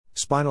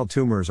Spinal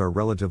tumors are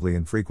relatively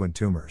infrequent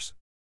tumors.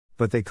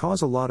 But they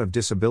cause a lot of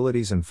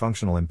disabilities and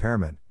functional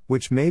impairment,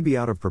 which may be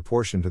out of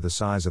proportion to the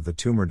size of the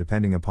tumor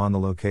depending upon the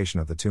location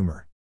of the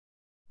tumor.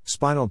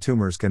 Spinal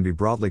tumors can be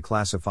broadly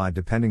classified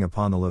depending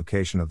upon the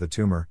location of the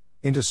tumor,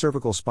 into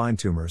cervical spine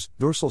tumors,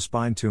 dorsal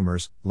spine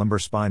tumors, lumbar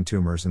spine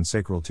tumors, and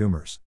sacral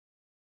tumors.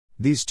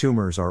 These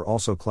tumors are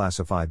also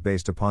classified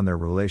based upon their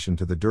relation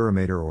to the dura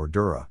mater or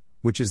dura,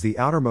 which is the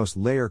outermost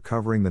layer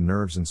covering the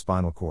nerves and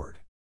spinal cord.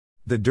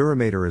 The dura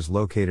mater is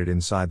located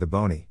inside the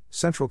bony,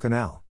 central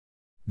canal.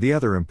 The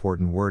other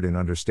important word in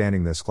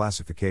understanding this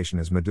classification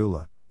is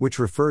medulla, which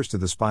refers to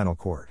the spinal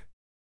cord.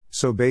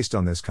 So based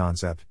on this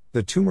concept,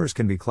 the tumors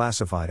can be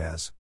classified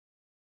as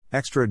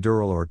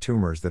extradural or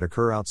tumors that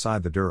occur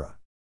outside the dura.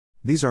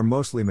 These are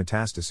mostly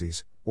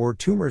metastases, or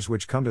tumors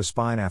which come to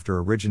spine after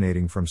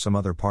originating from some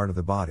other part of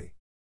the body.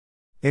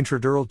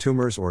 Intradural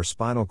tumors or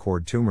spinal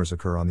cord tumors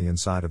occur on the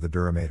inside of the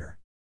dura mater.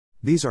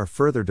 These are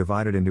further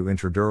divided into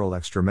intradural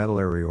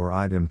extramedullary or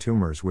IDIM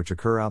tumors which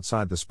occur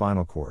outside the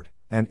spinal cord,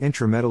 and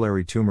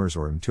intramedullary tumors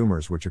or IM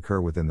tumors which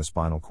occur within the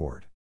spinal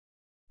cord.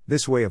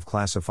 This way of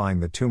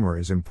classifying the tumor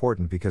is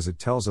important because it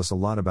tells us a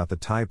lot about the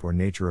type or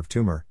nature of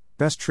tumor,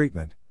 best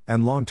treatment,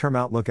 and long-term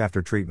outlook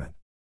after treatment.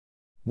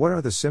 What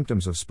are the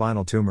symptoms of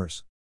spinal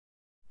tumors?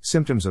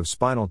 Symptoms of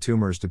spinal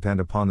tumors depend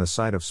upon the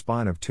site of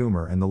spine of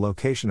tumor and the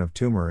location of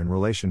tumor in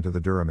relation to the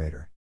dura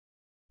mater.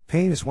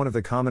 Pain is one of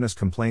the commonest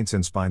complaints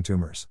in spine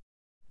tumors.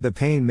 The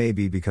pain may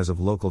be because of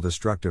local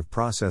destructive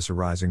process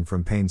arising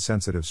from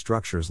pain-sensitive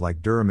structures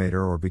like dura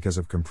mater or because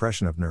of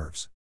compression of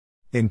nerves.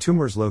 In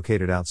tumors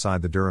located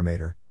outside the dura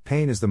mater,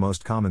 pain is the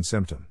most common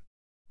symptom.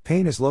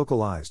 Pain is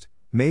localized,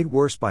 made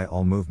worse by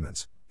all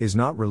movements, is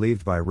not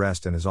relieved by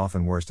rest and is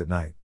often worst at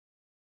night.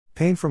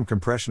 Pain from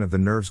compression of the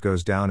nerves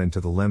goes down into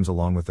the limbs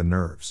along with the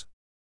nerves.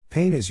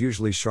 Pain is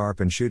usually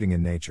sharp and shooting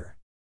in nature.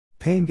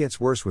 Pain gets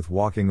worse with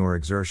walking or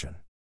exertion.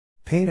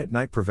 Pain at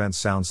night prevents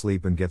sound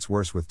sleep and gets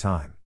worse with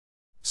time.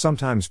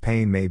 Sometimes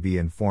pain may be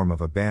in form of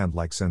a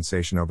band-like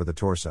sensation over the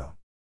torso.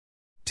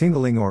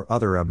 Tingling or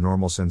other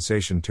abnormal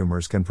sensation.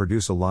 Tumors can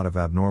produce a lot of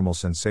abnormal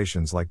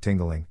sensations like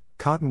tingling,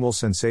 cotton wool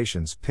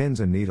sensations, pins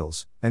and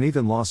needles, and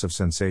even loss of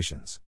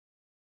sensations.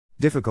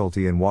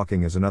 Difficulty in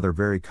walking is another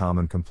very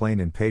common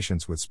complaint in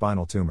patients with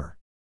spinal tumor.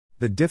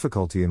 The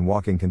difficulty in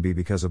walking can be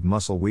because of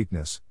muscle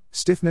weakness,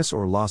 stiffness,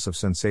 or loss of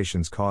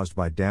sensations caused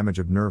by damage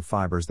of nerve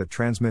fibers that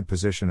transmit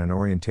position and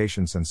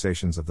orientation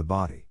sensations of the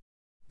body.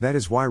 That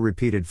is why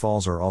repeated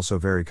falls are also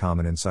very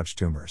common in such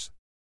tumors.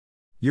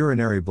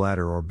 Urinary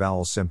bladder or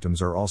bowel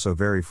symptoms are also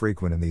very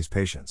frequent in these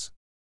patients.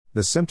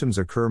 The symptoms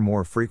occur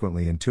more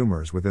frequently in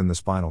tumors within the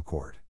spinal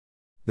cord.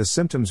 The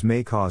symptoms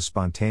may cause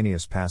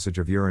spontaneous passage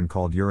of urine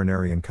called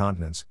urinary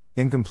incontinence,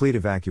 incomplete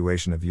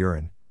evacuation of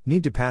urine,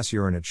 need to pass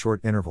urine at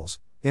short intervals,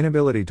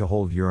 inability to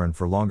hold urine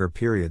for longer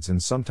periods,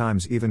 and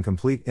sometimes even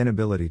complete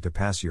inability to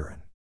pass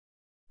urine.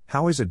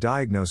 How is a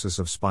diagnosis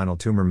of spinal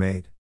tumor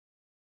made?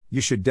 You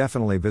should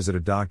definitely visit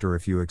a doctor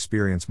if you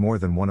experience more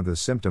than one of the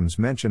symptoms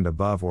mentioned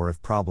above or if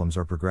problems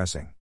are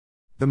progressing.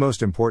 The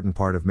most important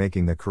part of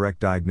making the correct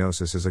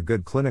diagnosis is a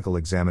good clinical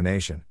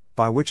examination,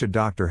 by which a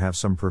doctor has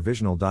some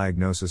provisional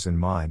diagnosis in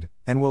mind,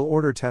 and will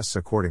order tests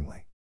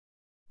accordingly.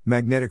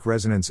 Magnetic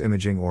resonance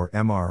imaging or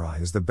MRI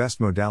is the best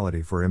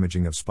modality for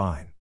imaging of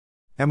spine.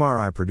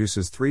 MRI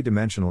produces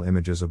three-dimensional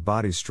images of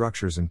body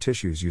structures and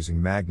tissues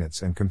using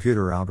magnets and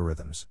computer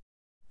algorithms.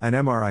 An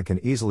MRI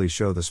can easily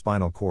show the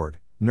spinal cord,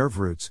 nerve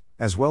roots,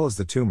 as well as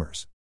the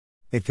tumors.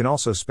 It can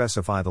also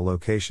specify the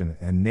location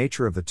and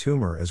nature of the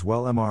tumor as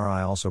well.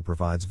 MRI also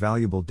provides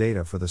valuable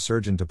data for the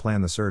surgeon to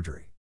plan the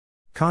surgery.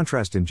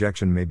 Contrast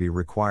injection may be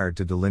required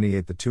to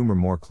delineate the tumor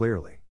more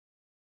clearly.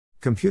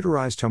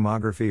 Computerized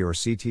tomography or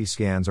CT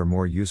scans are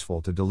more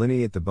useful to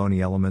delineate the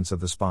bony elements of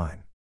the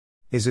spine.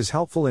 It is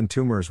helpful in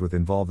tumors with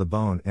involve the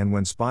bone and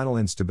when spinal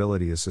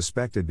instability is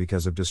suspected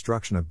because of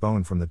destruction of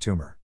bone from the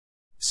tumor.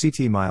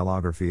 CT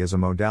myelography is a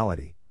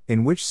modality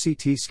in which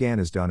CT scan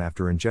is done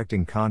after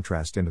injecting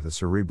contrast into the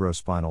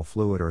cerebrospinal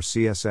fluid or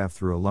CSF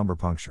through a lumbar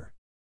puncture.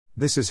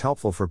 This is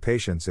helpful for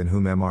patients in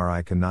whom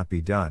MRI cannot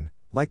be done,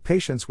 like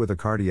patients with a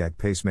cardiac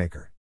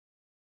pacemaker.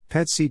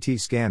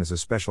 PET-CT scan is a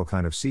special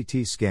kind of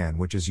CT scan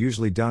which is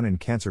usually done in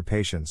cancer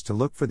patients to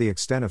look for the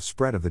extent of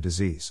spread of the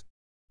disease.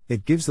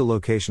 It gives the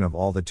location of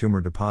all the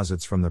tumor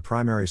deposits from the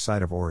primary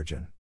site of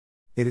origin.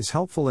 It is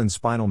helpful in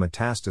spinal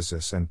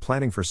metastasis and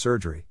planning for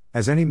surgery,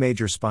 as any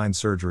major spine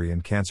surgery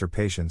in cancer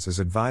patients is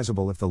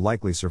advisable if the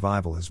likely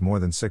survival is more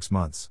than 6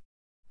 months.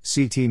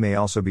 CT may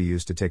also be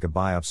used to take a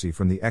biopsy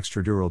from the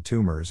extradural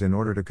tumors in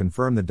order to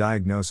confirm the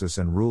diagnosis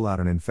and rule out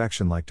an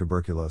infection like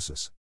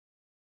tuberculosis.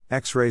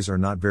 X-rays are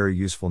not very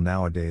useful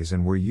nowadays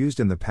and were used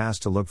in the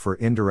past to look for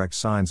indirect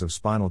signs of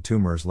spinal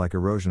tumors like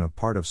erosion of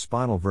part of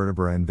spinal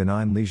vertebra and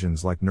benign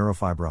lesions like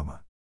neurofibroma.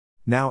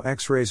 Now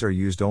X-rays are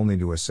used only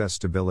to assess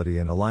stability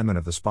and alignment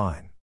of the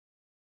spine.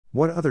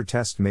 What other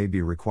tests may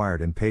be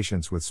required in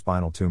patients with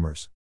spinal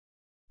tumors?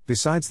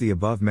 Besides the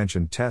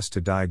above-mentioned tests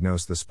to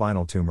diagnose the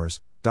spinal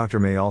tumors, doctor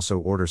may also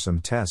order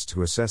some tests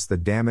to assess the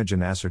damage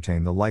and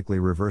ascertain the likely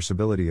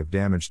reversibility of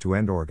damage to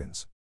end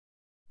organs.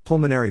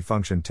 Pulmonary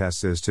function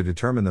tests is to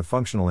determine the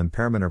functional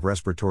impairment of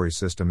respiratory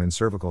system in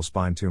cervical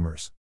spine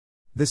tumors.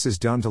 This is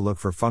done to look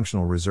for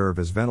functional reserve,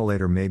 as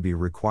ventilator may be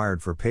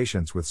required for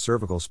patients with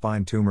cervical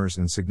spine tumors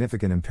and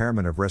significant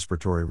impairment of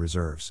respiratory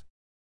reserves.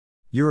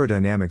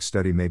 Urodynamic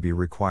study may be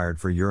required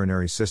for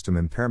urinary system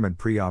impairment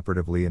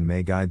preoperatively and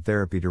may guide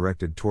therapy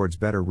directed towards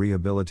better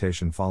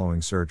rehabilitation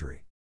following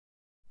surgery.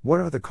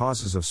 What are the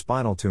causes of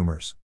spinal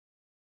tumors?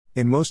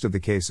 In most of the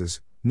cases,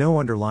 no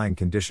underlying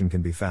condition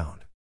can be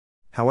found.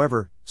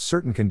 However,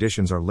 certain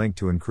conditions are linked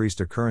to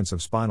increased occurrence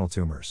of spinal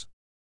tumors.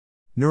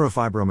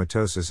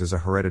 Neurofibromatosis is a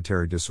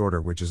hereditary disorder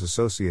which is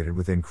associated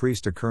with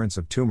increased occurrence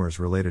of tumors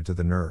related to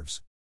the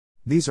nerves.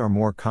 These are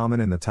more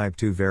common in the type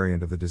 2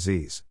 variant of the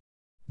disease.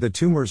 The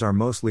tumors are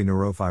mostly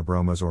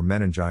neurofibromas or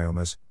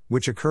meningiomas,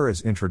 which occur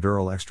as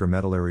intradural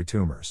extramedullary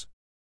tumors.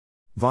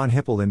 Von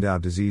Hippel-Lindau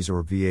disease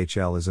or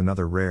VHL is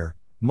another rare,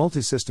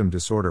 multisystem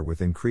disorder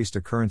with increased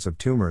occurrence of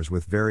tumors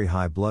with very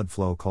high blood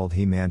flow called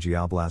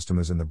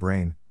hemangioblastomas in the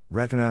brain,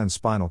 retina and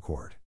spinal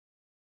cord.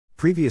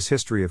 Previous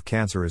history of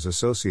cancer is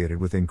associated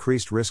with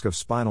increased risk of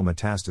spinal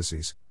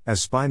metastases, as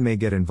spine may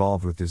get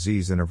involved with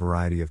disease in a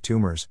variety of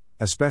tumors,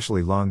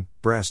 especially lung,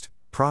 breast,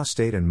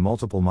 prostate and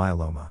multiple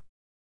myeloma.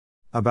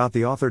 About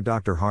the author: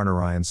 Dr.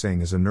 Harnarayan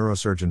Singh is a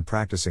neurosurgeon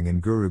practicing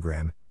in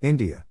Gurugram,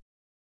 India.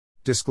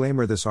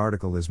 Disclaimer: this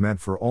article is meant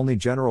for only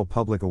general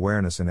public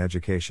awareness and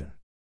education.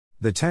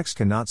 The text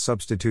cannot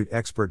substitute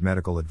expert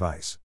medical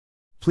advice.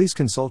 Please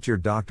consult your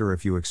doctor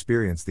if you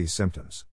experience these symptoms.